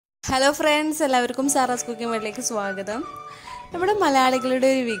Hello friends, എല്ലാവർക്കും Sara's cooking വേൾഡിലേക്ക് സ്വാഗതം. നമ്മുടെ മലയാളികളുടെ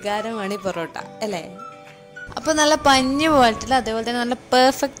ഒരു വികാരമാണ് ഈ പൊറോട്ട അല്ലേ? അപ്പോൾ നല്ല പഞ്ഞ് പോലത്തുള്ള അതേപോലെ തന്നെ നല്ല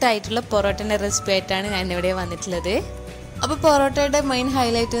പെർഫെക്റ്റ് ആയിട്ടുള്ള പൊറോട്ടൻ്റെ റെസിപ്പി ആയിട്ടാണ് ഞാനിവിടെ വന്നിട്ടുള്ളത്. അപ്പോൾ പൊറോട്ടയുടെ മെയിൻ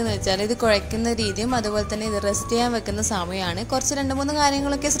ഹൈലൈറ്റ് എന്ന് വെച്ചാൽ ഇത് കുഴയ്ക്കുന്ന രീതിയും അതുപോലെ തന്നെ ഇത് റെസ്റ്റ് ചെയ്യാൻ വെക്കുന്ന സമയമാണ്. കുറച്ച് 2-3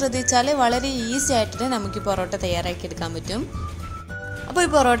 കാര്യങ്ങളൊക്കെ ശ്രദ്ധിച്ചാൽ വളരെ ഈസി ആയിട്ട് നമുക്ക് ഈ പൊറോട്ട തയ്യാറാക്കി എടുക്കാൻ പറ്റും. അപ്പോൾ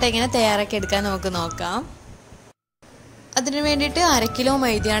ഈ പൊറോട്ട എങ്ങനെ തയ്യാറാക്കി എടുക്കാൻ നമുക്ക് നോക്കാം. അതിന് വേണ്ടിയിട്ട് 1/2 കിലോ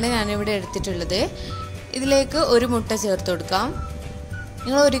മൈദയാണ് ഞാനിവിടെ എടുത്തിട്ടുള്ളത്. ഇതിലേക്ക് 1 മുട്ട ചേർത്ത് കൊടുക്കാം.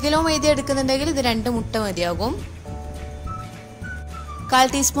 നിങ്ങൾ 1 കിലോ മൈദ എടുക്കുന്നുണ്ടെങ്കിൽ ഇത് 2 മുട്ട മതിയാകും. 1/4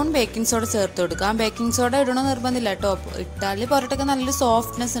 ടീസ്പൂൺ ബേക്കിംഗ് സോഡ ചേർത്ത് കൊടുക്കാം. ബേക്കിംഗ് സോഡ ഇടണം നിർബന്ധമില്ല കേട്ടോ. ഇട്ടാൽ പൊറോട്ടയ്ക്ക് നല്ലൊരു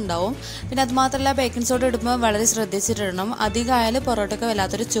സോഫ്റ്റ്നെസ് ഉണ്ടാവും. പിന്നെ അതുമാത്രമല്ല ബേക്കിംഗ് സോഡ ഇടുമ്പോൾ വളരെ ശ്രദ്ധിച്ചിട്ടിടണം. അധികമായാൽ പൊറോട്ടയ്ക്ക്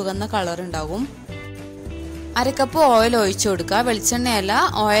വല്ലാത്തൊരു ചുവന്ന കളർ ഉണ്ടാവും. 1/2 കപ്പ് ഓയിൽ ഒഴിച്ചു കൊടുക്കുക. വെളിച്ചെണ്ണയല്ല,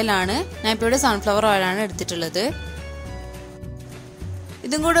 ഓയിലാണ്. ഞാൻ ഇപ്പോൾ ഇവിടെ സൺഫ്ലവർ ഓയിലാണ് എടുത്തിട്ടുള്ളത്.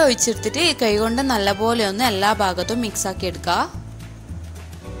 ഇതും കൂടെ ഒഴിച്ചെടുത്തിട്ട് കൈകൊണ്ട് നല്ലപോലെ ഒന്ന് എല്ലാ ഭാഗത്തും മിക്സ് ആക്കി എടുക്കുക.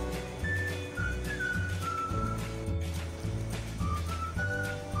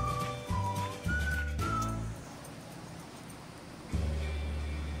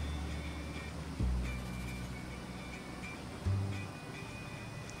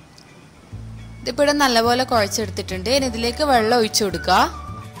 ഇതിപ്പോൾ ഇവിടെ നല്ലപോലെ കുഴച്ചെടുത്തിട്ടുണ്ട്. ഇനി ഇതിലേക്ക് വെള്ളം ഒഴിച്ചു കൊടുക്കുക.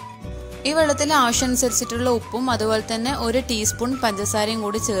 ഈ വെള്ളത്തിൽ ആവശ്യമനുസരിച്ചിട്ടുള്ള ഉപ്പും അതുപോലെ തന്നെ 1 ടീസ്പൂൺ പഞ്ചസാരയും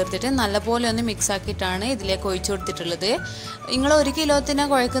കൂടി ചേർത്തിട്ട് നല്ലപോലെ ഒന്ന് മിക്സ് ആക്കിയിട്ടാണ് ഇതിലേക്ക് ഒഴിച്ചു കൊടുത്തിട്ടുള്ളത്. നിങ്ങൾ 1 കിലോത്തിന്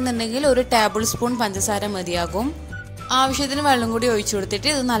കുഴക്കുന്നുണ്ടെങ്കിൽ 1 ടേബിൾ സ്പൂൺ പഞ്ചസാര മതിയാകും. ആവശ്യത്തിന് വെള്ളം കൂടി ഒഴിച്ചു കൊടുത്തിട്ട്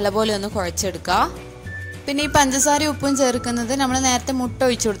ഇത് നല്ലപോലെ ഒന്ന് കുഴച്ചെടുക്കുക. പിന്നെ ഈ പഞ്ചസാര ഉപ്പും ചേർക്കുന്നത് നമ്മൾ നേരത്തെ മുട്ട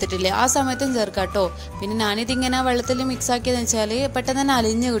ഒഴിച്ചു കൊടുത്തിട്ടില്ലേ, ആ സമയത്തും ചേർക്കാം കേട്ടോ. പിന്നെ ഞാനിതിങ്ങനെ വെള്ളത്തിൽ മിക്സ് ആക്കിയതെന്ന് വെച്ചാൽ പെട്ടെന്ന് തന്നെ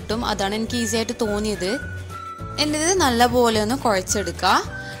അലിഞ്ഞ് കിട്ടും. അതാണ് എനിക്ക് ഈസി ആയിട്ട് തോന്നിയത്. എന്നിട്ട് നല്ലപോലെ ഒന്ന് കുഴച്ചെടുക്കുക.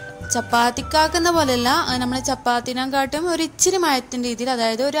 ചപ്പാത്തിക്കാക്കുന്ന പോലെയല്ല, നമ്മൾ ചപ്പാത്തിനെക്കാട്ടും ഒരു ഇച്ചിരി മയത്തിൻ്റെ രീതിയിൽ,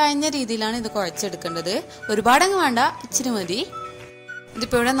 അതായത് ഒരു അയഞ്ഞ രീതിയിലാണ് ഇത് കുഴച്ചെടുക്കേണ്ടത്. ഒരുപാടങ്ങ് വേണ്ട, ഇച്ചിരി മതി.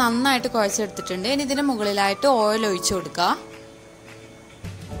 ഇതിപ്പോൾ ഇവിടെ നന്നായിട്ട് കുഴച്ചെടുത്തിട്ടുണ്ട്. ഇനി ഇതിൻ്റെ മുകളിലായിട്ട് ഓയിൽ ഒഴിച്ചു കൊടുക്കുക.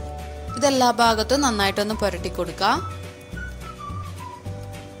 ഇതെല്ലാ ഭാഗത്തും നന്നായിട്ടൊന്ന് പുരട്ടി കൊടുക്കുക.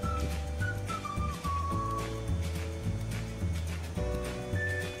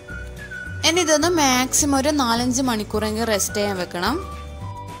 ഇനി ഇതൊന്ന് മാക്സിമം ഒരു 4-5 മണിക്കൂറെങ്കിലും റെസ്റ്റ് ചെയ്യാൻ വെക്കണം.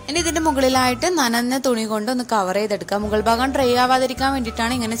 ഇനി ഇതിൻ്റെ മുകളിലായിട്ട് നനഞ്ഞ തുണി കൊണ്ട് ഒന്ന് കവർ ചെയ്തെടുക്കുക. മുകൾ ഭാഗം ഡ്രൈ ആവാതിരിക്കാൻ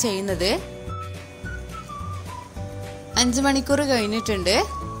വേണ്ടിയിട്ടാണ് ഇങ്ങനെ ചെയ്യുന്നത്. 5 മണിക്കൂർ കഴിഞ്ഞിട്ടുണ്ട്.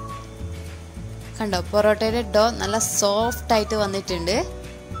 കണ്ടോ, പൊറോട്ടയുടെ ഡോ നല്ല സോഫ്റ്റ് ആയിട്ട് വന്നിട്ടുണ്ട്.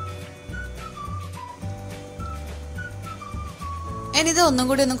 ഇനി ഇത് ഒന്നും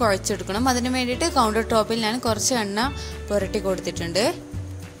കൂടി ഒന്ന് കുഴച്ചെടുക്കണം. അതിന് വേണ്ടിയിട്ട് കൗണ്ടർ ടോപ്പിൽ ഞാൻ കുറച്ച് എണ്ണ പുരട്ടി കൊടുത്തിട്ടുണ്ട്.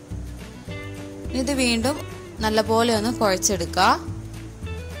 ഇത് വീണ്ടും നല്ലപോലെ ഒന്ന് കുഴച്ചെടുക്കുക.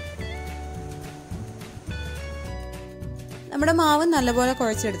 നമ്മുടെ മാവ് നല്ലപോലെ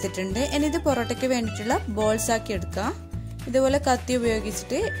കുഴച്ചെടുത്തിട്ടുണ്ട്. ഇനി ഇത് പൊറോട്ടയ്ക്ക് വേണ്ടിയിട്ടുള്ള ബോൾസ് ആക്കി എടുക്കുക. ഇതുപോലെ കത്തി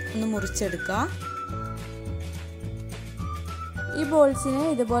ഉപയോഗിച്ചിട്ട് ഒന്ന് മുറിച്ചെടുക്കുക. ഈ ബോൾസിനെ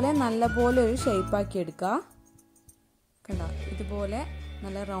ഇതുപോലെ നല്ലപോലെ ഒരു ഷേപ്പ് ആക്കി എടുക്കുക. കണ്ടോ, ഇതുപോലെ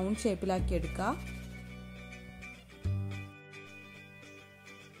നല്ല റൗണ്ട് ഷേപ്പിലാക്കി എടുക്കുക.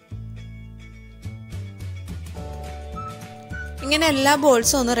 ഇങ്ങനെ എല്ലാ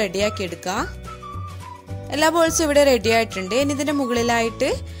ബോൾസും ഒന്ന് റെഡിയാക്കി എടുക്കുക. എല്ലാ ബോൾസും ഇവിടെ റെഡി ആയിട്ടുണ്ട്. ഇനി ഇതിന്റെ മുകളിലായിട്ട്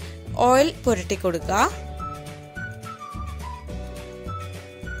ഓയിൽ പുരട്ടി കൊടുക്കുക.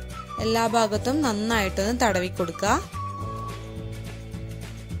 എല്ലാ ഭാഗത്തും നന്നായിട്ടൊന്ന് തടവി കൊടുക്കുക.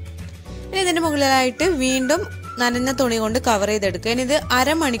 ഇനി ഇതിന്റെ മുകളിലായിട്ട് വീണ്ടും നനഞ്ഞ തുണി കൊണ്ട് കവർ ചെയ്തെടുക്കുക. ഇനി ഇത്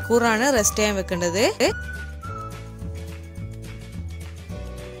 1/2 മണിക്കൂറാണ് റെസ്റ്റ് ചെയ്യാൻ വെക്കേണ്ടത്.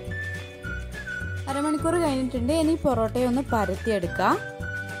 1/2 മണിക്കൂർ കഴിഞ്ഞിട്ടുണ്ട്. ഇനി പൊറോട്ടയൊന്ന് പരത്തിയെടുക്കുക.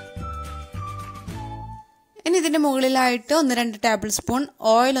 ഇനി ഇതിൻ്റെ മുകളിലായിട്ട് 1-2 ടേബിൾ സ്പൂൺ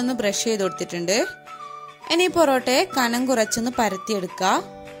ഓയിൽ ഒന്ന് ബ്രഷ് ചെയ്ത് കൊടുത്തിട്ടുണ്ട്. ഇനി ഈ പൊറോട്ടയെ കനം കുറച്ചൊന്ന് പരത്തിയെടുക്കുക.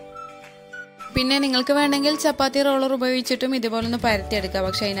 പിന്നെ നിങ്ങൾക്ക് വേണമെങ്കിൽ ചപ്പാത്തി റോളർ ഉപയോഗിച്ചിട്ടും ഇതുപോലെ ഒന്ന് പരത്തിയെടുക്കുക.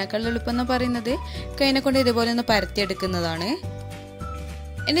 പക്ഷെ അതിനേക്കാൾ എളുപ്പം എന്ന് പറയുന്നത് കൈനെ കൊണ്ട് ഇതുപോലെ ഒന്ന് പരത്തിയെടുക്കുന്നതാണ്.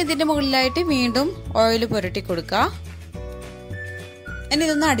 ഇനി ഇതിൻ്റെ മുകളിലായിട്ട് വീണ്ടും ഓയിൽ പുരട്ടി കൊടുക്കുക. ഇനി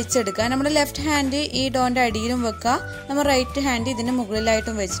ഇതൊന്ന് അടിച്ചെടുക്കുക. നമ്മുടെ ലെഫ്റ്റ് ഹാൻഡ് ഈ ഡോന്റെ അടിയിലും വെക്കുക. നമ്മൾ റൈറ്റ് ഹാൻഡ് ഇതിന്റെ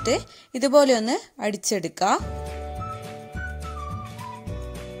മുകളിലായിട്ടും വെച്ചിട്ട് ഇതുപോലെ ഒന്ന് അടിച്ചെടുക്കുക.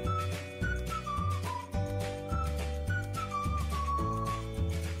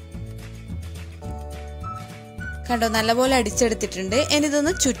 കണ്ടോ, നല്ലപോലെ അടിച്ചെടുത്തിട്ടുണ്ട്. ഇനി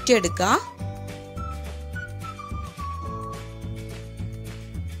ഇതൊന്ന് ചുറ്റിയെടുക്കുക.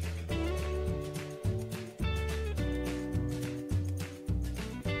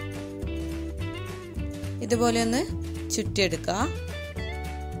 ഇതുപോലെ ഒന്ന് ചുറ്റിയെടുക്കുക.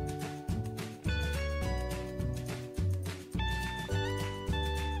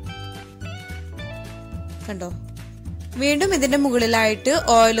 കണ്ടോ. വീണ്ടും ഇതിന്റെ മുകളിലായിട്ട്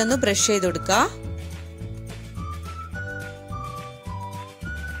ഓയിൽ ഒന്ന് ബ്രഷ് ചെയ്ത് കൊടുക്കുക.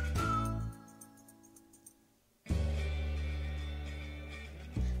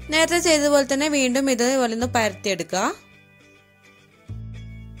 നേരത്തെ ചെയ്തതുപോലെ തന്നെ വീണ്ടും ഇതുപോലെ ഒന്ന് പരത്തിയെടുക്കുക.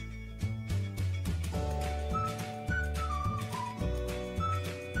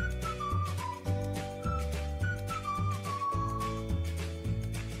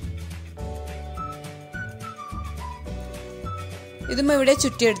 ഇതും ഇവിടെ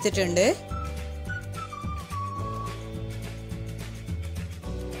ചുറ്റിയെടുത്തിട്ടുണ്ട്.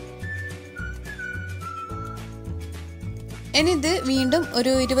 ഇനി ഇത് വീണ്ടും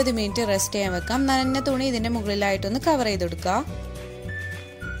ഒരു 20 മിനിറ്റ് റെസ്റ്റ് ചെയ്യാൻ വെക്കാം. നനഞ്ഞ തുണി ഇതിന്റെ മുകളിലായിട്ടൊന്ന് കവർ ചെയ്ത് കൊടുക്കുക.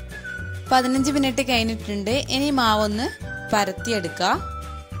 15 മിനിറ്റ് കഴിഞ്ഞിട്ടുണ്ട്. ഇനി മാവൊന്ന് പരത്തിയെടുക്കുക.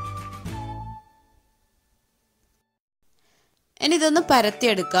 ഇനി ഇതൊന്ന്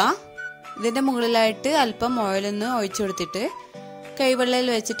പരത്തിയെടുക്കുക. ഇതിന്റെ മുകളിലായിട്ട് അല്പം ഓയിലൊന്ന് ഒഴിച്ചു കൊടുത്തിട്ട് കൈവെള്ളയിൽ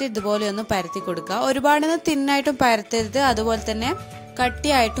വെച്ചിട്ട് ഇതുപോലെ ഒന്ന് പരത്തി കൊടുക്കുക. ഒരുപാടൊന്ന് തിന്നായിട്ടും പരത്തരുത്, അതുപോലെ തന്നെ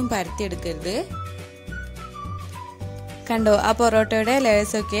കട്ടിയായിട്ടും പരത്തിയെടുക്കരുത്. കണ്ടോ, ആ പൊറോട്ടയുടെ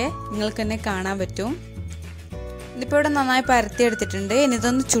ലേയേഴ്സൊക്കെ നിങ്ങൾക്ക് തന്നെ കാണാൻ പറ്റും. ഇതിപ്പോൾ ഇവിടെ നന്നായി പരത്തിയെടുത്തിട്ടുണ്ട്. ഇനി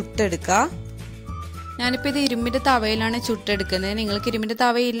ഇതൊന്ന് ചുട്ടെടുക്കുക. ഞാനിപ്പോൾ ഇത് ഇരുമ്പിൻ്റെ തവയിലാണ് ചുട്ടെടുക്കുന്നത്. നിങ്ങൾക്ക് ഇരുമ്പിൻ്റെ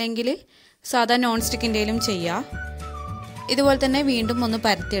തവയില്ലെങ്കിൽ സാധാ നോൺ സ്റ്റിക്കിൻ്റെയിലും ചെയ്യാം. ഇതുപോലെ തന്നെ വീണ്ടും ഒന്ന്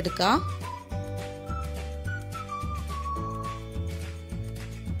പരത്തിയെടുക്കുക.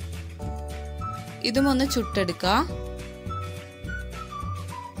 ഇതും ഒന്ന് ചുട്ടെടുക്കുക.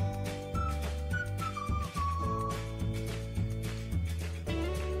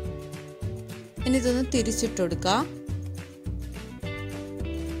 ഇനി ഇതൊന്ന് തിരിച്ചിട്ട് കൊടുക്കുക.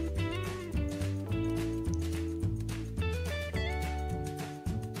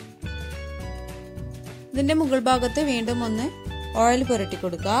 ഇതിന്റെ മുകൾ ഭാഗത്ത് വീണ്ടും ഒന്ന് ഓയിൽ പുരട്ടി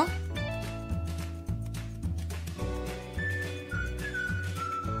കൊടുക്കുക.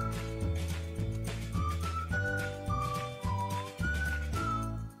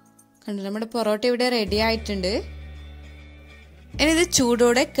 കണ്ടോ, നമ്മുടെ പൊറോട്ട ഇവിടെ റെഡി ആയിട്ടുണ്ട്. ഇനി ഇത്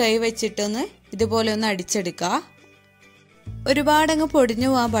ചൂടോടെ കൈ വെച്ചിട്ടൊന്ന് ഇതുപോലെ ഒന്ന് അടിച്ചെടുക്കുക. ഒരുപാടങ്ങ് പൊടിഞ്ഞു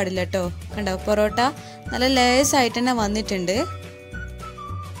പോകാൻ പാടില്ല കേട്ടോ. കണ്ടോ, പൊറോട്ട നല്ല ലേയേഴ്സ് ആയിട്ട് തന്നെ വന്നിട്ടുണ്ട്.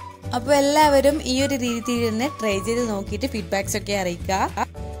 അപ്പോൾ എല്ലാവരും ഈ ഒരു രീതിയിൽ തന്നെ ട്രൈ ചെയ്ത് നോക്കിയിട്ട് ഫീഡ്ബാക്സ് ഒക്കെ അറിയിക്കുക.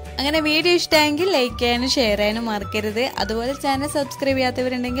 അങ്ങനെ വീഡിയോ ഇഷ്ടമായെങ്കിൽ ലൈക്ക് ചെയ്യാനും ഷെയർ ചെയ്യാനും മറക്കരുത്. അതുപോലെ ചാനൽ സബ്സ്ക്രൈബ്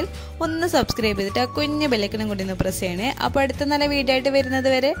ചെയ്യാത്തവരുണ്ടെങ്കിൽ ഒന്ന് സബ്സ്ക്രൈബ് ചെയ്തിട്ട് ആ കുഞ്ഞു ബെല്ലൈക്കനും കൂടി ഒന്ന് പ്രസ് ചെയ്യണേ. അപ്പോൾ അടുത്ത നല്ല വീഡിയോ ആയിട്ട് വരുന്നത്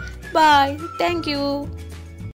വരെ ബൈ. Thank you.